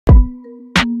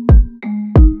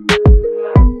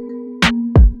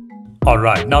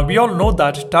Alright, now we all know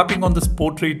that tapping on this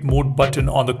portrait mode button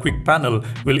on the quick panel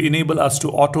will enable us to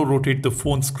auto-rotate the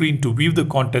phone screen to view the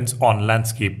contents on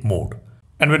landscape mode.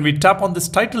 And when we tap on this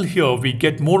title here, we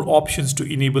get more options to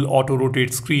enable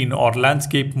auto-rotate screen or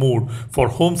landscape mode for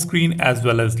home screen as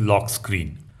well as lock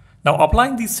screen. Now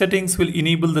applying these settings will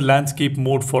enable the landscape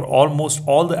mode for almost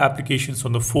all the applications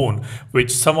on the phone,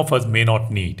 which some of us may not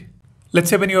need. Let's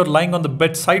say when you're lying on the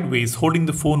bed sideways, holding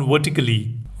the phone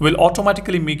vertically will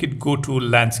automatically make it go to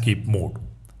landscape mode.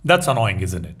 That's annoying,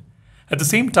 isn't it? At the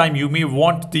same time, you may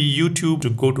want the YouTube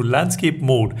to go to landscape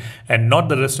mode and not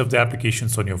the rest of the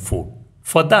applications on your phone.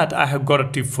 For that, I have got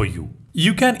a tip for you.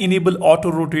 You can enable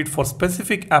auto rotate for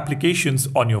specific applications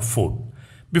on your phone.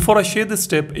 Before I share this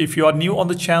tip, if you are new on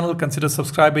the channel, consider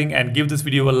subscribing and give this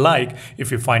video a like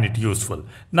if you find it useful.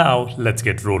 Now, let's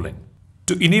get rolling.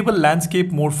 To enable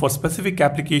landscape mode for specific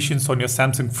applications on your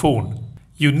Samsung phone,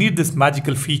 you need this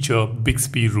magical feature,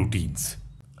 Bixby Routines.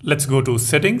 Let's go to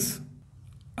Settings,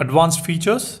 Advanced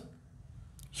Features.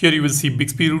 Here you will see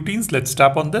Bixby Routines. Let's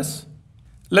tap on this.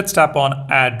 Let's tap on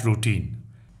Add Routine.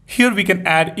 Here we can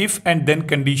add if and then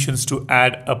conditions to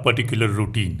add a particular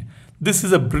routine. This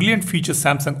is a brilliant feature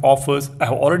Samsung offers. I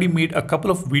have already made a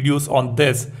couple of videos on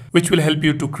this, which will help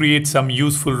you to create some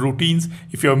useful routines.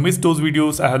 If you have missed those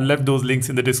videos, I have left those links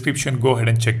in the description. Go ahead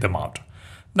and check them out.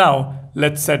 Now,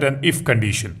 let's set an if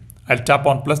condition. I'll tap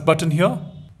on plus button here.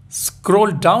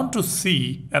 Scroll down to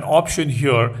see an option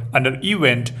here under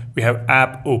event, we have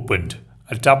app opened.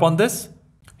 I'll tap on this.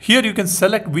 Here you can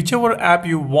select whichever app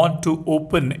you want to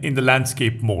open in the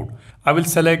landscape mode. I will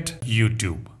select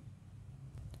YouTube.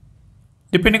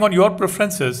 Depending on your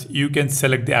preferences, you can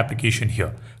select the application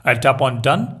here. I'll tap on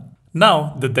done.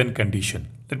 Now the then condition.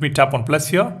 Let me tap on plus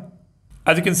here.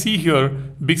 As you can see here,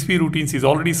 Bixby Routines is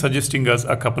already suggesting us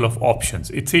a couple of options.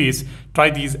 It says,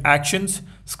 try these actions,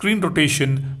 screen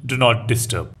rotation, do not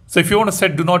disturb. So if you want to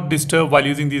set do not disturb while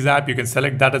using this app, you can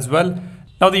select that as well.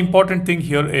 Now the important thing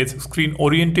here is screen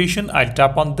orientation. I'll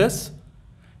tap on this.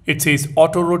 It says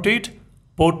auto rotate,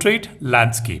 portrait,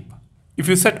 landscape. If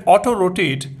you set auto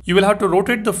rotate, you will have to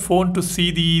rotate the phone to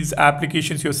see these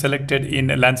applications you have selected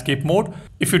in landscape mode.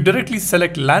 If you directly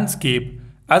select landscape,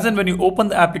 as in when you open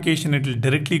the application, it will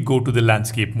directly go to the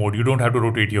landscape mode. You don't have to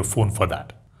rotate your phone for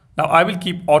that. Now I will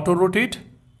keep auto rotate.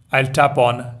 I'll tap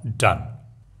on done.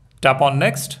 Tap on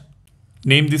next,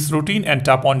 name this routine and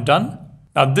tap on done.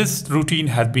 Now this routine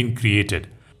has been created.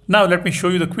 Now let me show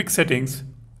you the quick settings.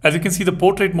 As you can see, the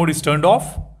portrait mode is turned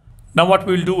off. Now what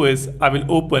we'll do is I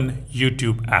will open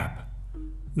YouTube app.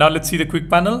 Now let's see the quick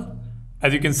panel.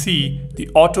 As you can see, the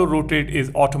auto rotate is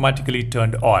automatically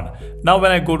turned on. Now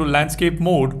when I go to landscape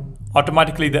mode,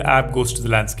 automatically the app goes to the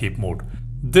landscape mode.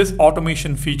 This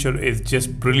automation feature is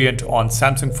just brilliant on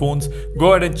Samsung phones.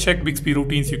 Go ahead and check Bixby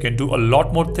Routines. You can do a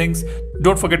lot more things.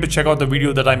 Don't forget to check out the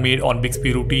video that I made on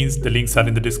Bixby Routines. The links are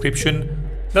in the description.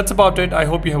 That's about it. I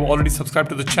hope you have already subscribed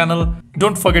to the channel.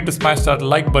 Don't forget to smash that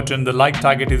like button. The like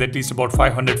target is at least about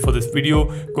 500 for this video.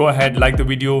 Go ahead, like the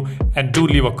video and do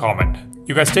leave a comment.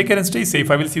 You guys take care and stay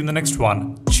safe. I will see you in the next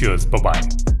one. Cheers.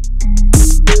 Bye-bye.